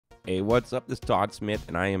Hey, what's up? This is Todd Smith,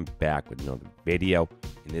 and I am back with another video.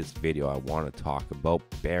 In this video, I want to talk about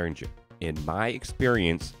Behringer and my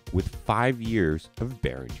experience with 5 years of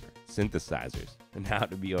Behringer synthesizers. And now,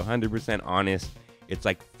 to be 100% honest, it's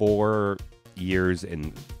like 4 years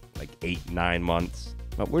and like 8-9 months.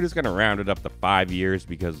 But we're just going to round it up to 5 years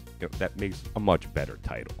because that makes a much better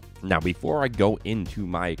title. Now, before I go into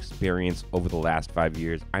my experience over the last 5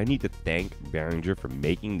 years, I need to thank Behringer for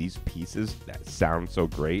making these pieces that sound so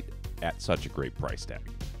great at such a great price tag.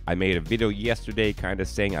 I made a video yesterday kind of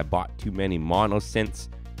saying I bought too many mono synths.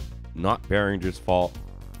 Not Behringer's fault.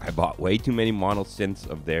 I bought way too many mono synths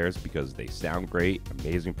of theirs because they sound great,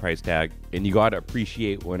 amazing price tag, and you gotta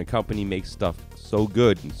appreciate when a company makes stuff so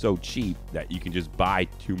good and so cheap that you can just buy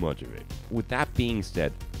too much of it. With that being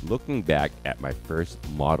said, looking back at my first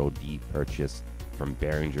Model D purchase from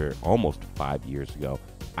Behringer almost 5 years ago,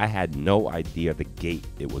 I had no idea the gate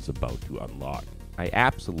it was about to unlock. I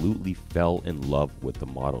absolutely fell in love with the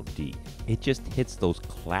Model D. It just hits those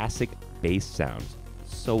classic bass sounds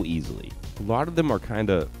so easily. A lot of them are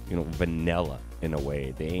kind of, vanilla in a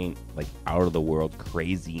way. They ain't like out of the world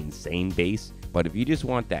crazy insane bass, but if you just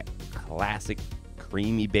want that classic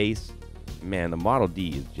creamy bass, man, the Model D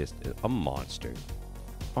is just a monster.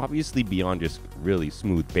 Obviously, beyond just really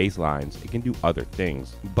smooth bass lines, it can do other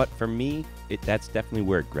things, but for me, that's definitely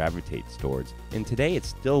where it gravitates towards. And today, it's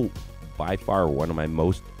still by far one of my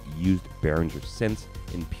most used Behringer synths,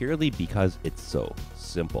 and purely because it's so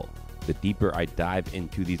simple. The deeper I dive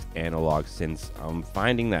into these analog synths, I'm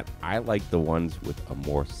finding that I like the ones with a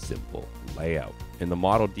more simple layout. And the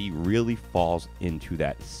Model D really falls into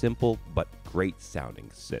that simple but great sounding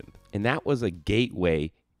synth. And that was a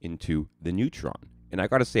gateway into the Neutron. And I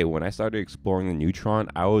gotta say, when I started exploring the Neutron,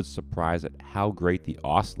 I was surprised at how great the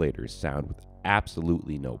oscillators sound with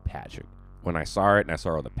absolutely no patching. When I saw it and I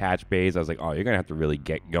saw all the patch bays, I was like, oh, you're gonna have to really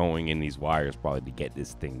get going in these wires probably to get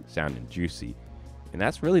this thing sounding juicy. And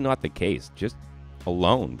that's really not the case. Just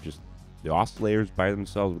alone, just the oscillators by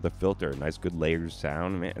themselves with a filter, nice good layers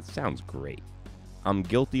sound, man, it sounds great. I'm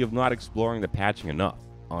guilty of not exploring the patching enough,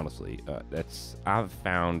 honestly. I've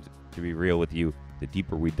found, to be real with you, the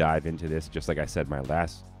deeper we dive into this, just like I said, my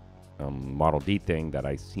last Model D thing, that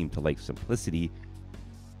I seem to like simplicity.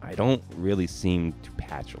 I don't really seem to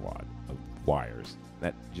patch a lot of wires.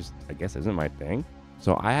 That just, I guess, isn't my thing.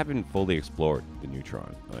 So I haven't fully explored the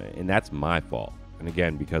Neutron, and that's my fault. And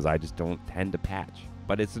again, because I just don't tend to patch.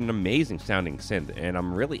 But it's an amazing sounding synth, and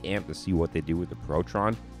I'm really amped to see what they do with the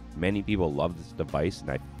Protron. Many people love this device,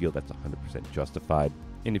 and I feel that's 100% justified.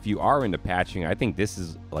 And if you are into patching, I think this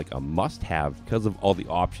is like a must-have because of all the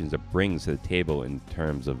options it brings to the table in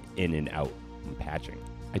terms of in and out and patching.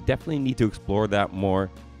 I definitely need to explore that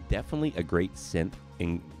more. Definitely a great synth,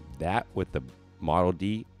 and that with the Model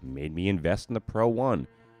D made me invest in the Pro 1.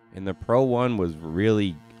 And the Pro 1 was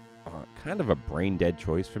really kind of a brain dead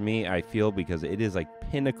choice for me, I feel, because it is like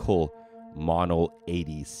pinnacle mono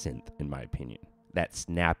 80s synth in my opinion. That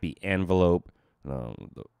snappy envelope,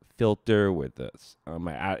 the filter with the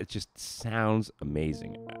it just sounds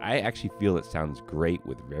amazing. I actually feel it sounds great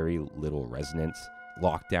with very little resonance.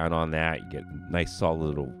 Lock down on that, you get a nice solid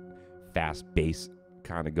little fast bass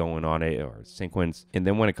kind of going on it, or sequence. And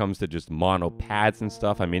then when it comes to just mono pads and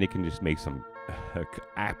stuff, I mean, it can just make some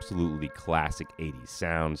absolutely classic 80s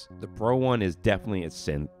sounds. The Pro 1 is definitely a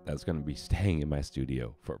synth that's going to be staying in my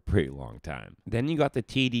studio for a pretty long time. Then you got the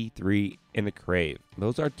TD3 and the Crave.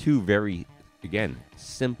 Those are two very, again,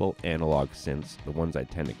 simple analog synths, the ones I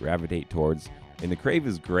tend to gravitate towards. And the Crave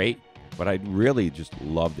is great, but I really just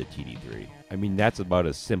love the TD3. I mean, that's about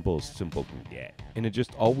as simple can get. And it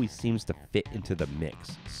just always seems to fit into the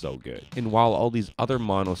mix so good. And while all these other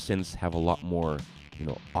mono synths have a lot more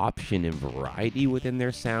option and variety within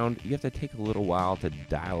their sound, you have to take a little while to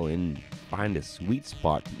dial in, find a sweet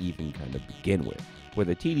spot to even kind of begin with. With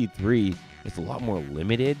a TD3, it's a lot more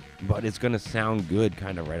limited, but it's going to sound good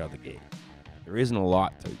kind of right out the gate. There isn't a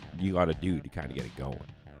lot you got to do to kind of get it going.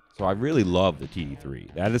 So I really love the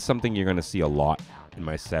TD3. That is something you're going to see a lot in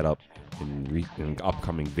my setup in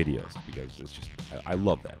upcoming videos, because it's just, I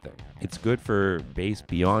love that thing. It's good for bass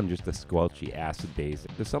beyond just the squelchy acid bass.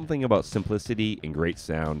 There's something about simplicity and great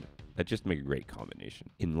sound that just make a great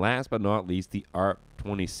combination. And last but not least, the ARP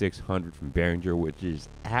 2600 from Behringer, which is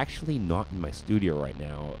actually not in my studio right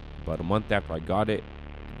now. About a month after I got it,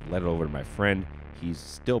 I let it over to my friend. He's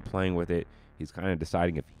still playing with it. He's kind of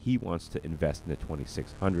deciding if he wants to invest in the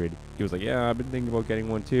 2600. He was like, yeah, I've been thinking about getting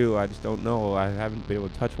one too. I just don't know. I haven't been able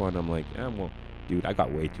to touch one. I'm like, well, dude, I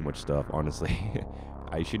got way too much stuff, honestly.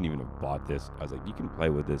 I shouldn't even have bought this. I was like, you can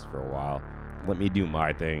play with this for a while. Let me do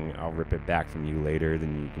my thing. I'll rip it back from you later.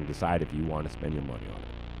 Then you can decide if you want to spend your money on it.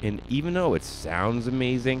 And even though it sounds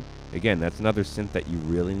amazing, again, that's another synth that you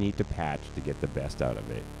really need to patch to get the best out of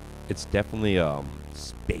it. It's definitely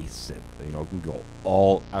space synth. You know, it can go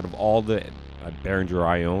all out of all the Behringer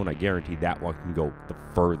I own. I guarantee that one can go the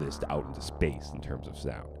furthest out into space in terms of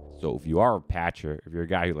sound. So if you are a patcher, if you're a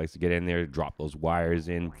guy who likes to get in there, drop those wires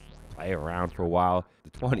in, play around for a while,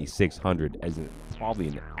 the 2600 is probably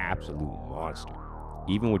an absolute monster.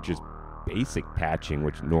 Even with just basic patching,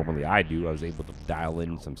 which normally I do, I was able to dial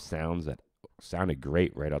in some sounds that sounded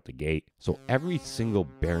great right out the gate. So every single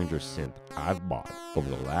Behringer synth I've bought over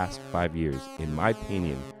the last 5 years, in my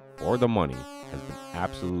opinion, for the money, has been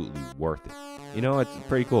absolutely worth it. You know, it's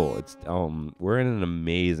pretty cool. It's we're in an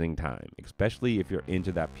amazing time, especially if you're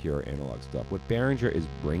into that pure analog stuff. What Behringer is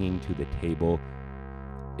bringing to the table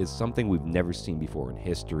is something we've never seen before in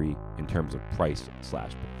history in terms of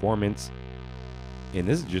price/performance. And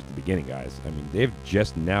this is just the beginning, guys. I mean, they've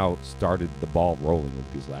just now started the ball rolling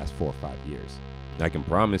with these last 4 or 5 years. And I can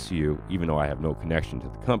promise you, even though I have no connection to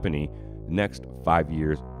the company, the next 5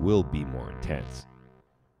 years will be more intense.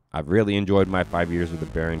 I've really enjoyed my 5 years with the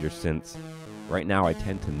Behringer synths. Right now, I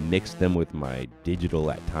tend to mix them with my digital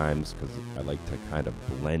at times because I like to kind of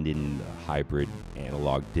blend in a hybrid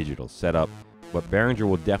analog digital setup. But Behringer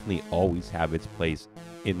will definitely always have its place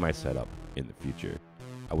in my setup in the future.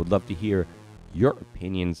 I would love to hear your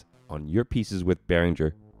opinions on your pieces with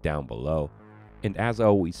Behringer down below. And as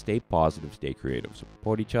always, stay positive, stay creative,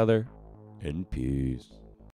 support each other, and peace.